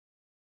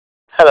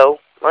Hello,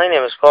 my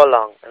name is Paul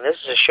Long, and this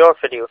is a short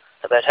video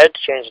about how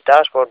to change the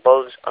dashboard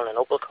bulbs on an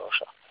Opel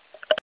Corsa.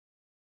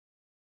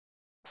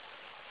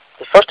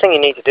 The first thing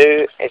you need to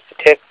do is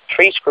to take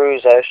 3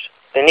 screws out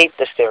beneath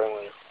the steering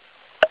wheel.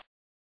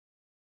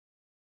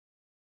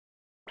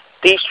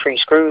 These 3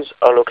 screws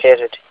are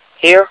located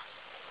here,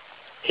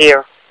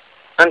 here,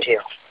 and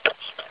here.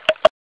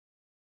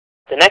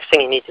 The next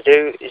thing you need to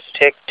do is to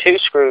take 2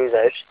 screws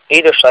out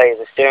either side of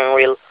the steering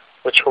wheel,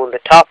 which hold the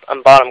top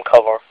and bottom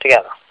cover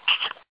together.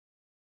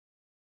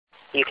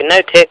 You can now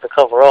take the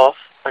cover off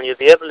and you'll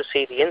be able to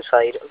see the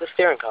inside of the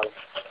steering column.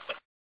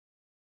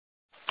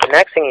 The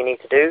next thing you need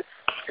to do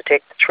is to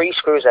take the 3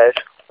 screws out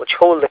which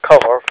hold the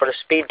cover for the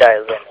speed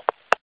dials in.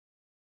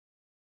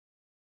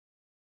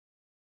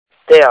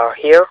 They are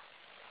here,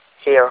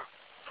 here,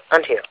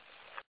 and here.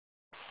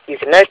 You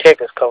can now take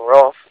this cover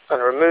off and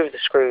remove the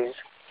screws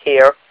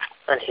here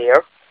and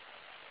here,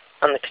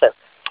 and the clip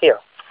here.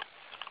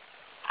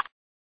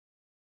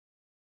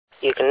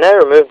 You can now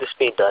remove the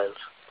speed dials.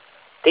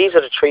 These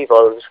are the 3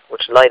 bulbs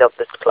which light up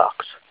the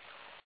clocks.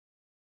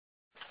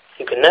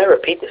 You can now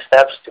repeat the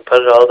steps to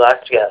put it all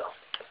back together.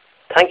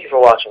 Thank you for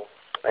watching.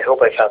 I hope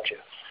I've helped you.